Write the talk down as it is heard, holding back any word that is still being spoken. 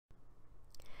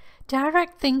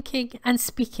direct thinking and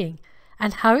speaking,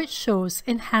 and how it shows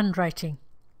in handwriting.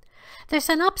 There's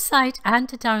an upside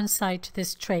and a downside to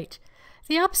this trait.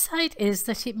 The upside is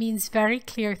that it means very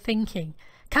clear thinking,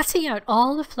 cutting out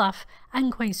all the fluff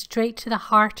and going straight to the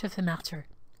heart of the matter.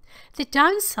 The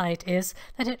downside is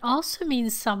that it also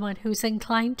means someone who's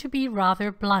inclined to be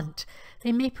rather blunt.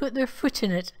 They may put their foot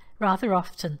in it rather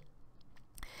often.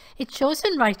 It shows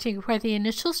in writing where the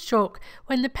initial stroke,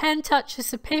 when the pen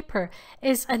touches the paper,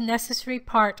 is a necessary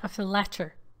part of the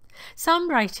letter. Some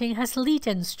writing has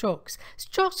lead-in strokes.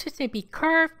 Strokes which may be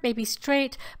curved, may be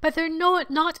straight, but they're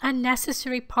not a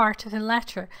necessary part of the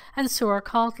letter, and so are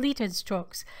called lead-in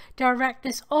strokes.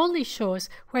 Directness only shows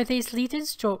where these lead-in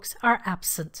strokes are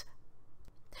absent.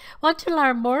 Want to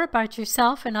learn more about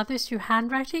yourself and others through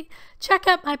handwriting? Check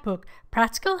out my book,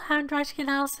 Practical Handwriting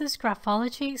Analysis,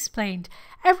 Graphology Explained.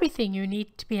 Everything you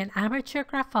need to be an amateur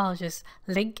graphologist.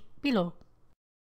 Link below.